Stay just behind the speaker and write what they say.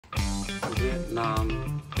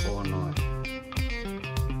Vietnam, Hanoi.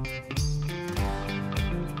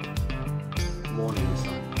 Morning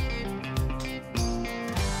sun.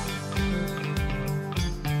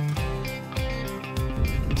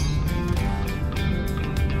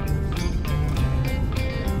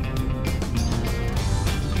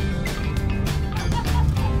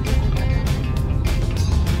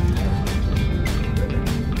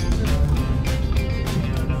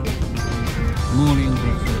 Morning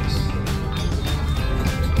breakfast.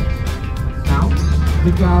 Now,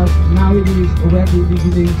 because now it is already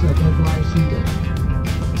beginning of the dry season.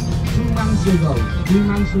 2 months ago, 3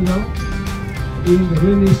 months ago, in the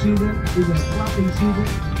rainy season, in the flooding season,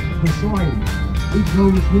 the soil, it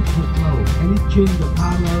goes with the flow and it changes the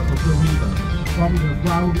color of the river from the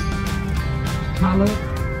brown color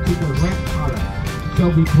to the red color. So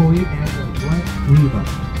we call it as a red river.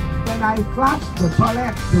 When I flush the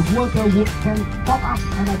toilet, the water can pop up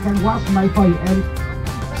and I can wash my face and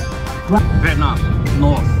Vietnam,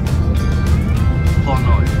 North,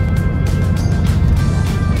 Hanoi.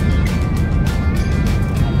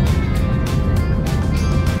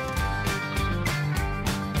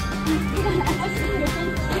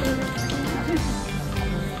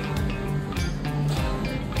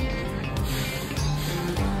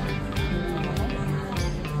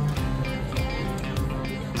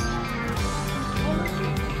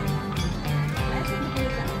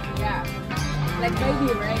 Yeah, like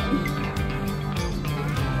baby rain.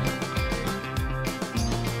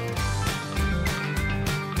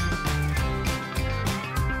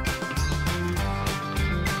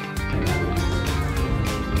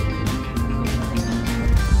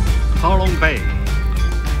 Long Bay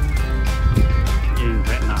in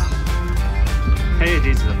Vietnam. It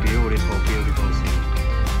is a beautiful, beautiful city.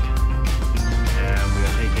 And we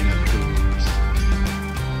are taking a cruise.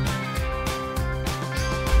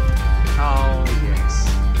 Oh yes,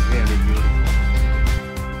 very beautiful.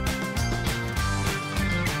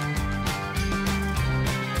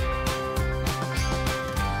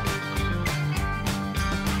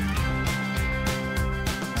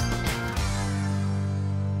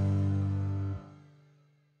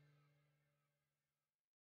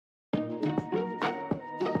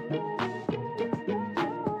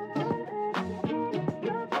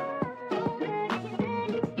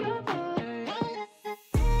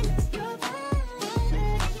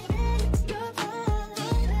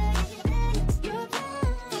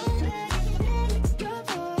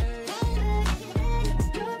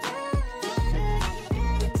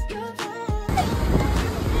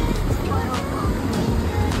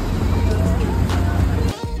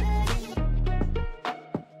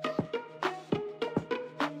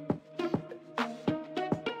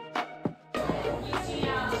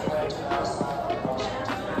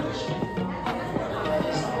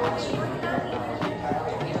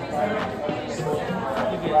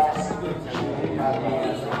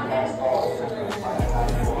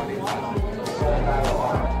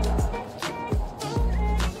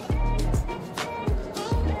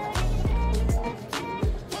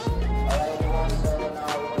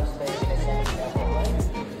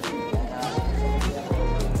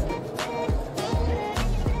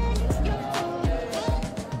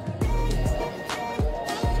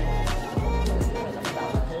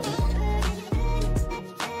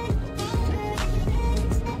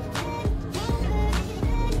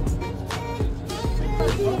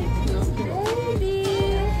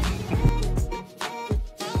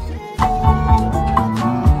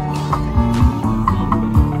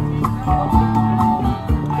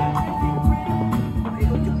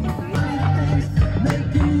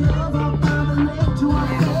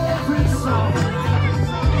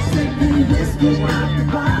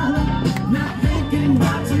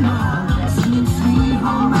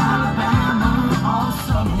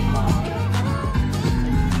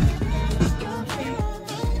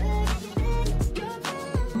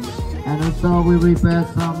 And also we prepare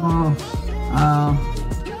some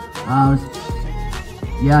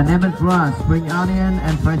lemongrass, spring onion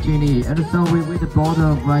and French chili. And also we with a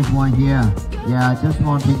bottle of rice wine here. Yeah, just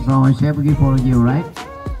one thing from our chef give for you, right?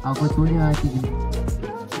 I'll go to you.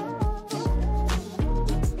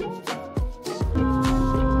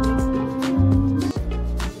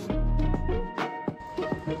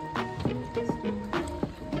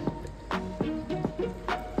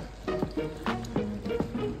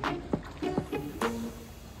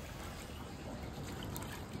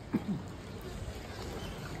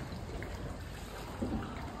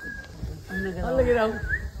 Oh, look at him.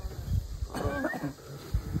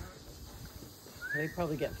 They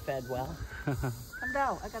probably get fed well. Come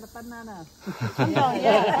Calm down. I got a banana. Calm down,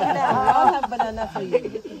 yeah, calm down. I'll have banana for you.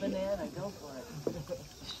 Get the banana, go for it.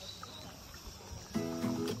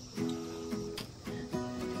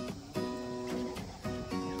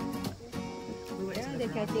 Yeah, they're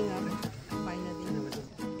catching up. Finally.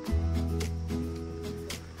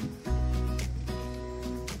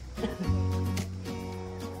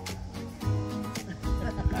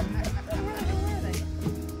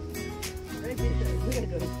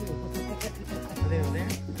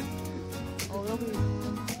 Oh, look.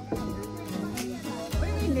 What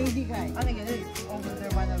do you mean lazy guy? I think it is over there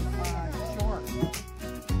by the